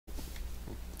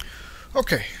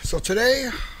Okay, so today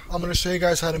I'm going to show you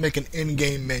guys how to make an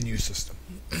in-game menu system.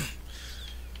 Okay,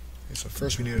 so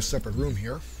first we need a separate room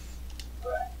here.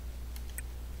 There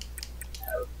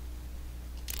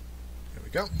we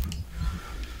go.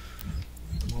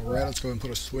 Alright, let's go ahead and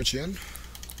put a switch in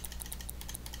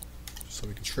so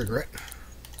we can trigger it.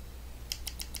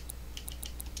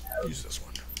 Use this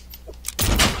one.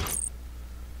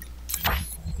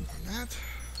 And that.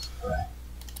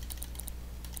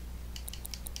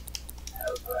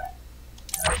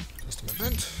 Custom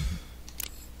event.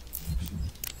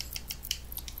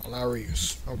 Allow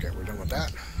reuse. Okay, we're done with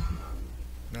that.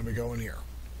 Now we go in here.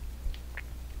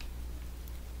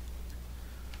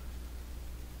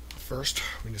 First,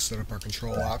 we need to set up our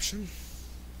control option.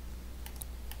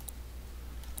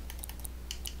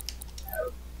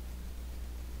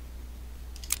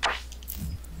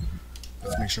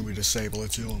 Let's make sure we disable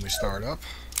it too when we start up.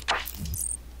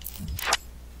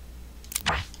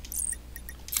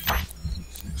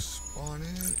 Spawn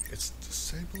in, it's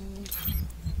disabled.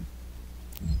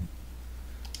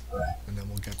 And then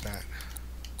we'll get that.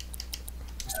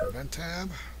 Just the event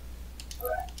tab.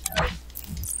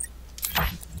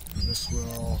 And this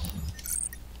will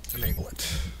enable it.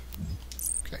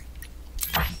 Okay.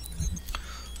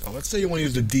 Now let's say you want to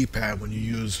use the D-pad when you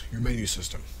use your menu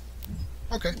system.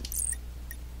 Okay.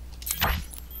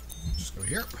 Just go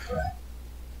here.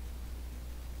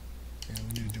 And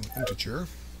we need to do an integer.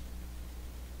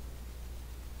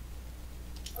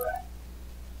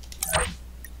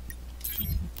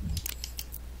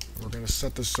 We're going to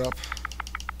set this up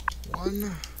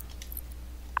 1,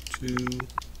 2,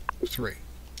 3.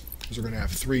 Because we're going to have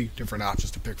 3 different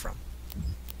options to pick from.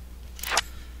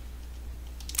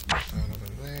 Put that over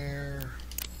there.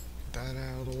 Get that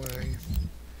out of the way.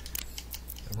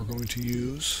 And we're going to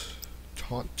use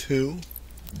taunt 2.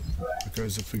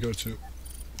 Because if we go to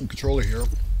the controller here,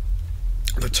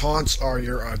 the taunts are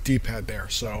your D-pad there.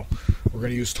 So we're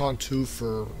going to use taunt 2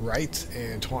 for right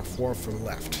and taunt 4 for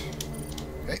left.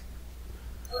 Okay.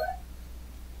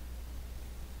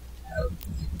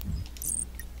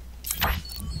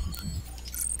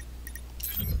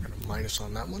 We're going to minus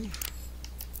on that one.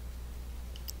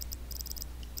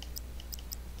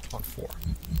 Taunt 4.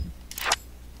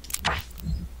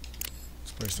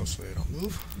 Let's place those so they don't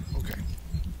move. Okay.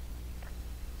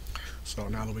 So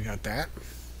now that we got that,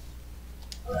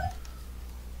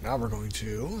 now we're going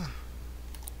to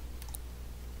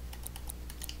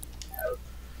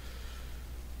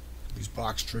these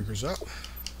box triggers up.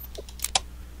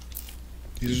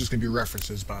 These are just going to be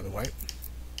references, by the way.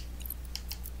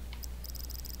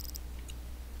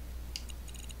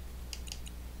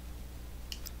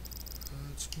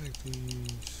 Let's make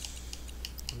these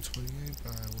 128 by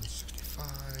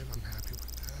 165. I'm happy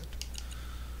with that.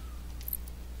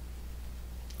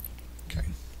 Okay.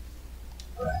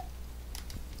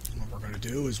 And what we're going to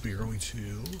do is we're going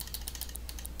to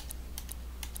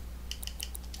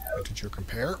integer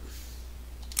compare.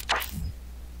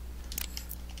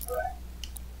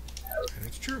 And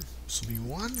it's true. This will be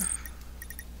 1.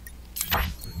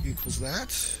 It equals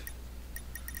that.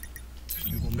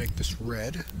 We will make this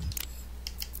red.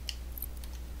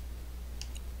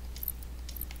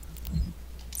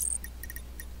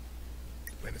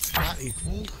 When it's not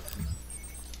equaled,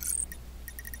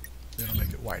 then I'll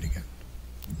make it white again.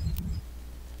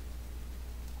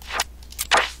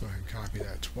 Go ahead and copy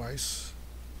that twice.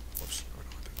 Whoops, I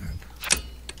don't want that.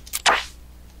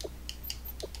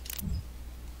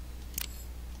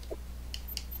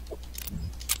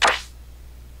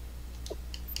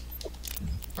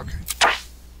 Okay.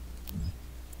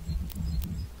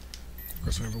 Of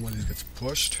course, whenever one of these gets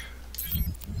pushed,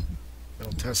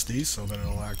 it'll test these so that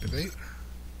it'll activate.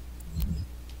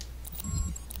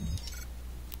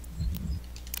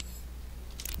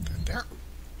 That there.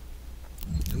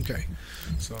 Okay.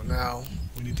 So now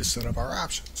we need to set up our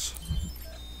options.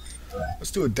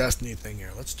 Let's do a Destiny thing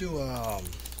here. Let's do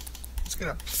let's get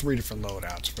up 3 different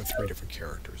loadouts for 3 different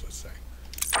characters. Let's say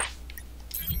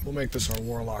we'll make this our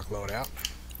Warlock loadout.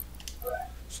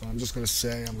 So I'm just going to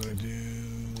say I'm going to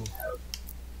do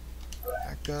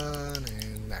that gun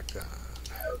and that gun.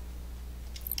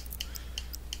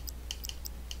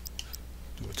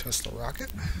 Do a Tesla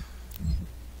rocket.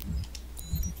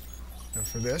 And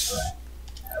for this,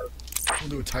 we'll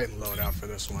do a Titan loadout for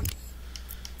this one.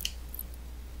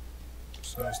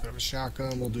 So instead of a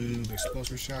shotgun, we'll do the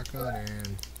explosive shotgun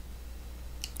and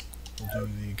we'll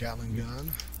do the Gatling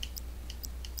gun.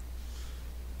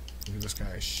 We'll give this guy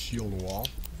a shield wall.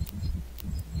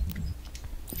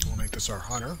 We'll make this our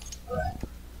hunter. And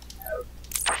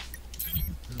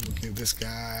we'll give this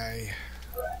guy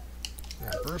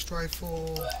that burst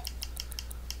rifle.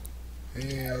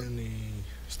 And the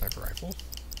sniper rifle.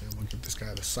 And we'll give this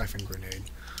guy the siphon grenade.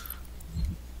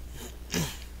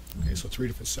 Okay, so 3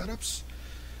 different setups.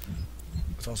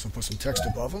 Let's also put some text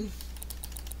above them,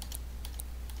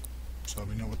 so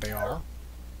we know what they are.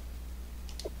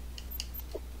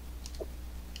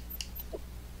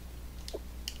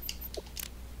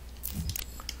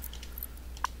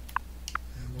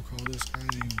 And we'll call this guy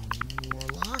the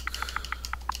Warlock.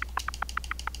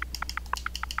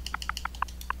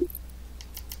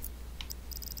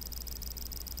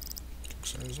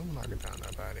 Says I'm knocking down to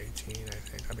about 18, I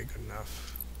think that'd be good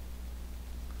enough.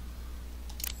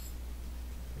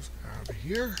 This guy over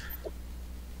here.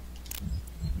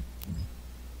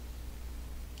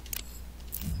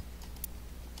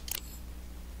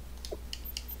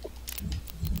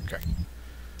 Okay.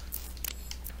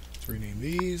 Let's rename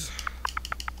these.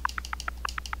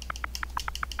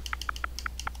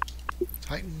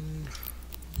 Titan.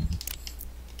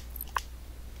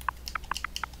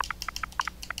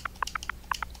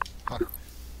 Hunter.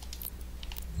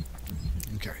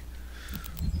 Okay.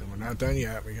 And we're not done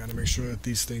yet. We got to make sure that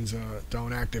these things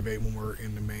don't activate when we're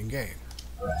in the main game.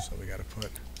 So we got to put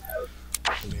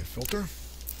a filter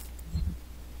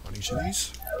on each of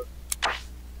these.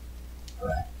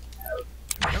 There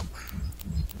we go.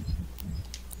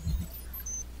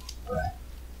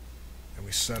 And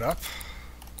we set up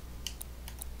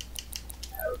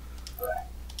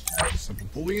simple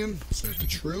boolean, set it to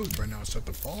true. Right now it's set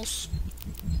to false.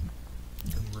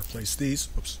 And we replace these.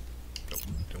 Oops, nope,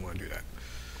 didn't want to do that.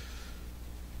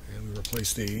 And we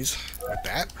replace these with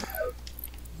that.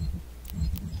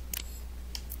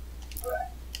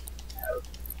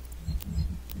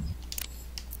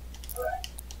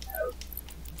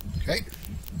 Okay.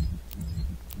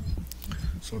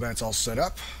 So that's all set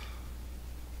up.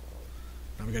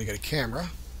 Now we got to get a camera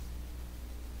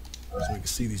so we can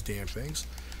see these damn things.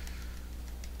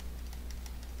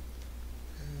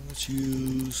 And let's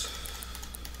use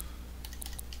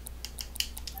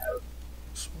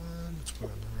this one. Let's put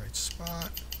it in the right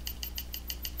spot.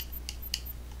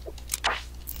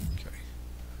 Okay.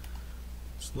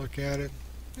 Let's look at it.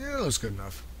 Yeah, it looks good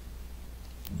enough.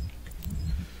 And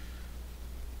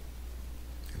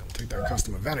we'll take that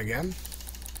custom event again.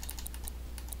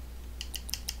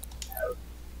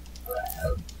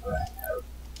 There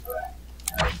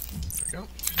we go.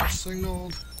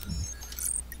 Signaled.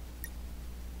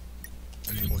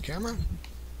 Enable camera.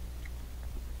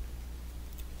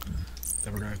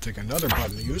 Then we're going to take another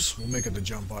button to use. We'll make it the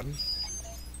jump button.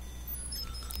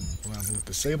 We'll have to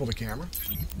disable the camera.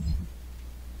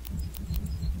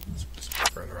 Let's put this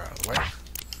further out of the way. There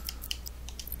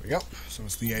we go. So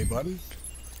it's the A button.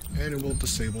 And it will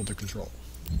disable the control.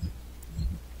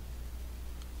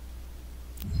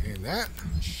 And that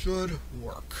should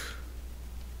work.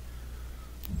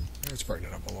 Let's brighten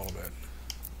it up a little bit.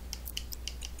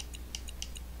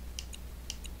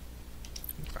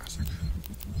 Classic.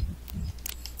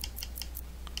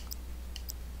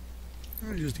 I'm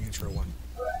going to use the intro one.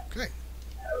 Okay.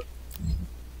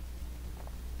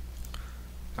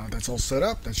 Now that's all set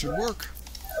up, that should work.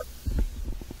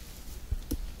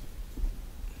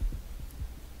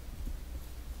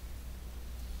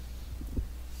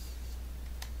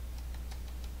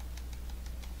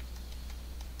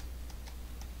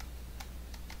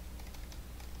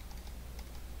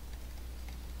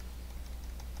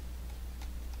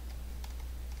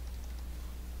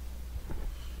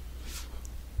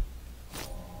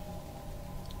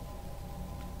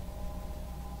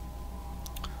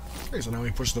 Okay, so now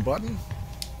we push the button.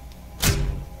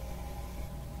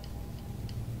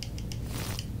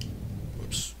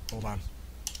 Whoops, hold on.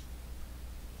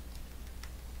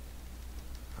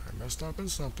 I messed up in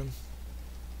something.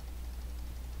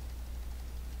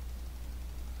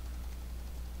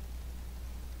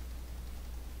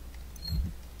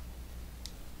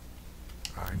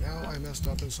 I know I messed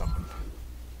up in something.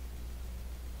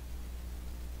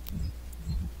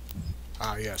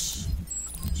 Ah, yes.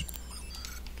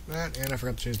 That, and I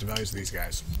forgot to change the values of these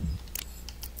guys.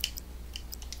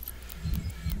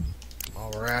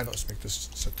 While we're at it, let's make this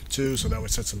set to 2 so that way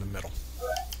it sits in the middle.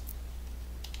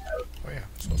 Oh yeah,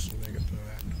 supposed to make it to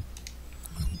that.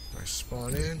 When I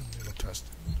spawn in, it'll test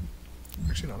it.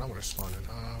 Actually, no, not when I spawn in.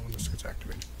 When this gets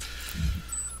activated.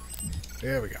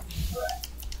 There we go.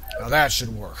 Now that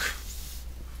should work.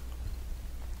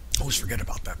 Always forget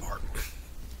about that part.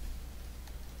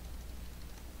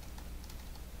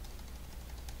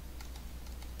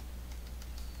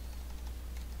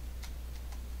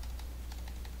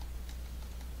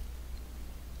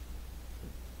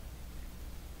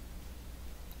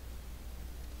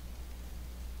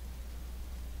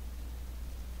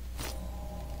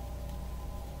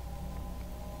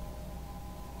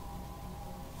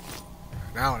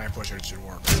 Now when I push it, it should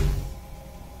work.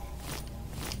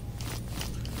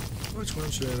 Which one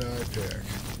should I pick?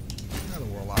 The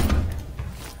Warlock.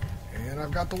 And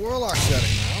I've got the Warlock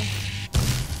setting now.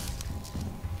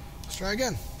 Let's try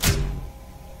again.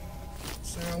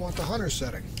 Say I want the Hunter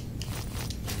setting.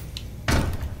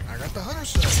 I got the Hunter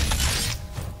setting.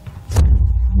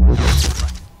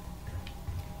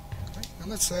 Okay. And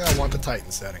let's say I want the Titan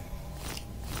setting.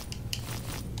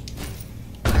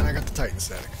 And I got the Titan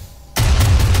setting.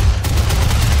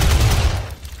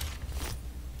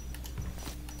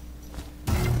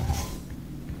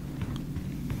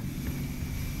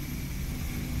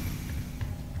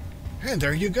 And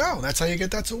there you go. That's how you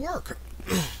get that to work.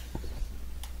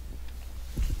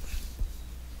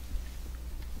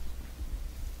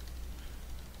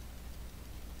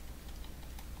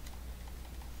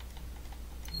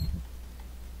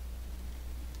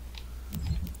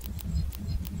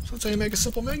 So that's how you make a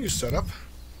simple menu setup.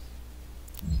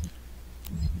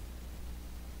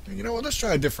 And you know what? Let's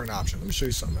try a different option. Let me show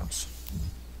you something else.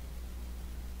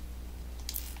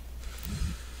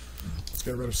 Let's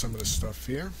get rid of some of this stuff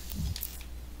here.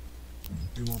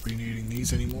 We won't be needing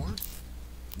these anymore.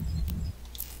 In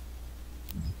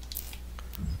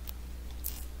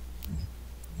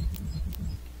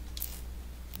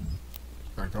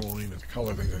fact, I won't need to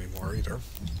color things anymore either.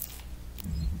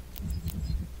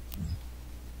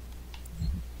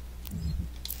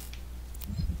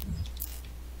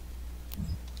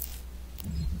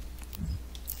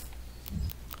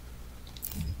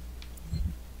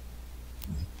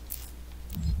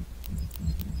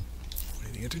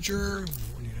 Integer, we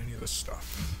don't need any of this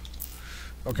stuff.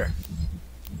 Okay.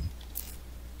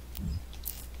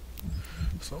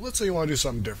 So let's say you want to do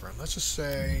something different. Let's just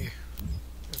say,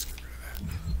 let's get rid of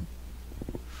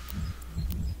that.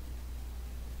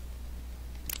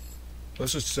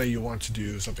 Let's just say you want to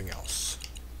do something else.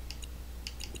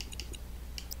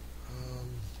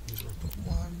 These were put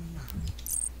one.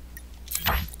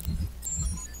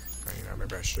 You know,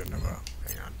 maybe I shouldn't have,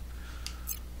 hang on.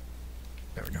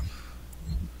 There we go.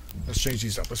 Let's change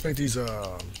these up. Let's make these, these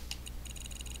are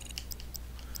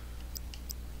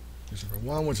for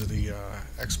one, which is the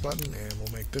X button, and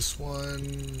we'll make this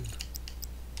one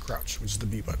crouch, which is the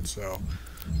B button. So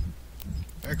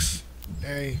X,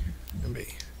 A, and B.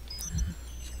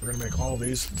 So we're going to make all of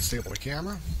these disable the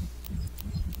camera.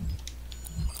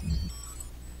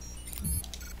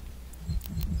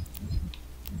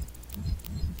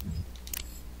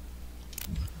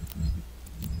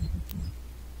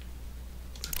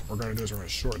 What we're going to do is we're going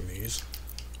to shorten these.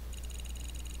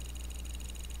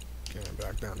 Get it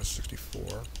back down to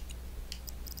 64.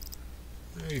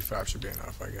 85 should be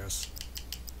enough, I guess.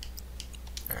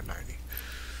 And 90.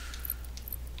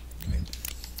 Okay.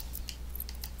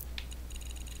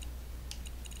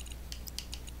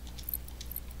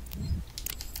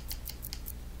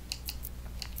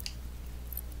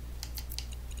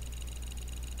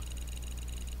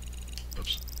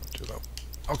 Oops, too low.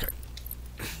 Okay.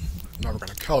 Now we're going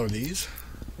to color these.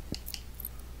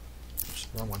 Oops,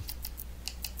 wrong one.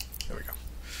 There we go.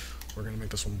 We're going to make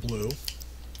this one blue.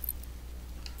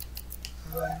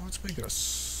 Let's make it a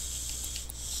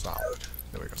solid.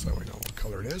 There we go, so that we know what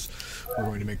color it is. We're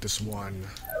going to make this one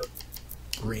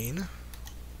green.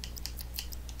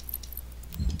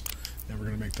 Then we're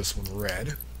going to make this one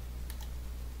red.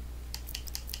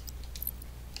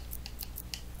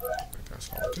 Make that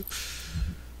solid too.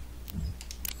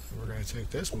 And we're going to take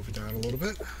this, move it down a little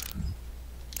bit.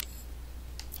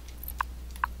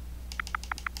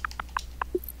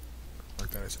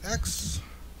 Mark that as X.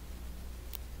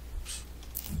 Oops.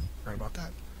 Forgot about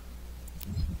that.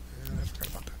 And I forgot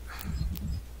about that.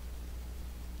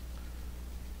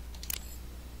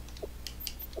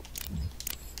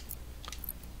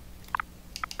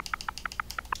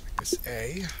 Make this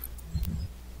A.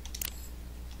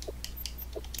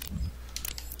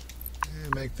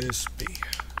 And make this B.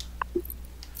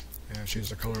 And change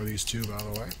the color of these two, by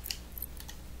the way.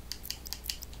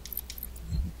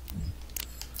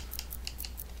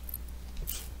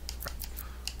 Oops. Right.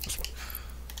 This one.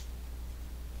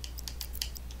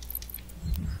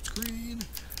 That's green.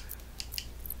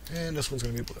 And this one's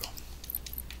going to be blue.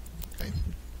 Okay.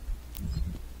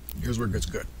 Here's where it gets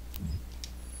good.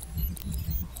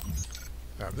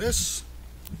 Have this.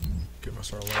 Give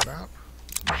us our loadout.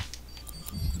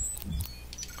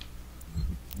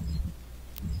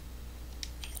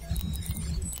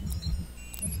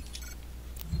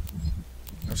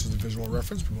 This is the visual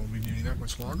reference. We won't be needing that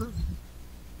much longer.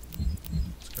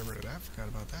 Let's get rid of that. Forgot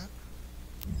about that.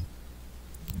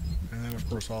 And then, of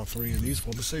course, all three of these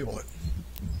will disable it.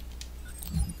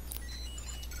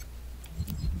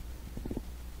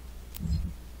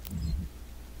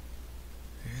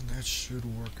 that should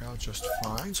work out just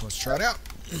fine. So let's try it out.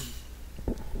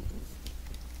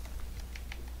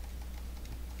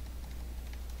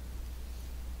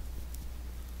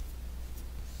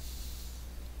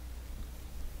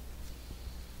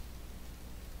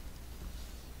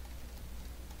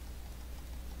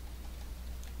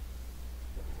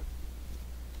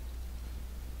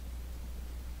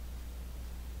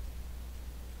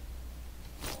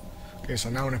 Okay, so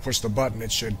now when I push the button,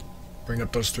 it should bring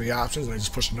up those three options, and I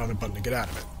just push another button to get out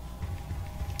of it.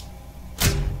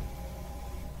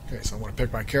 Okay, so I want to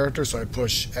pick my character, so I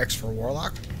push X for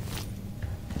Warlock.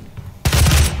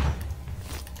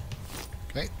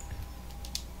 Okay.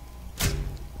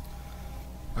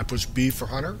 I push B for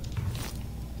Hunter.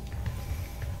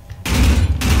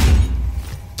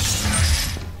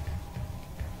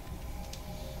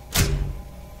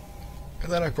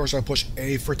 And then, of course, I push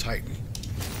A for Titan.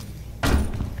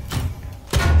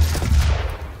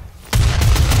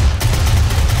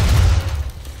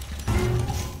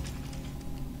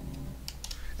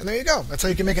 And there you go. That's how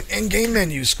you can make an in-game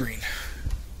menu screen.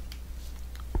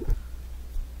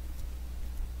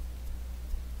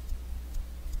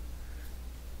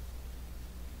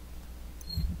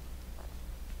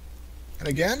 And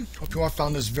again, hope you all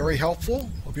found this very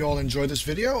helpful. Hope you all enjoyed this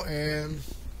video. And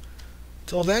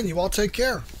until then, you all take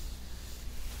care.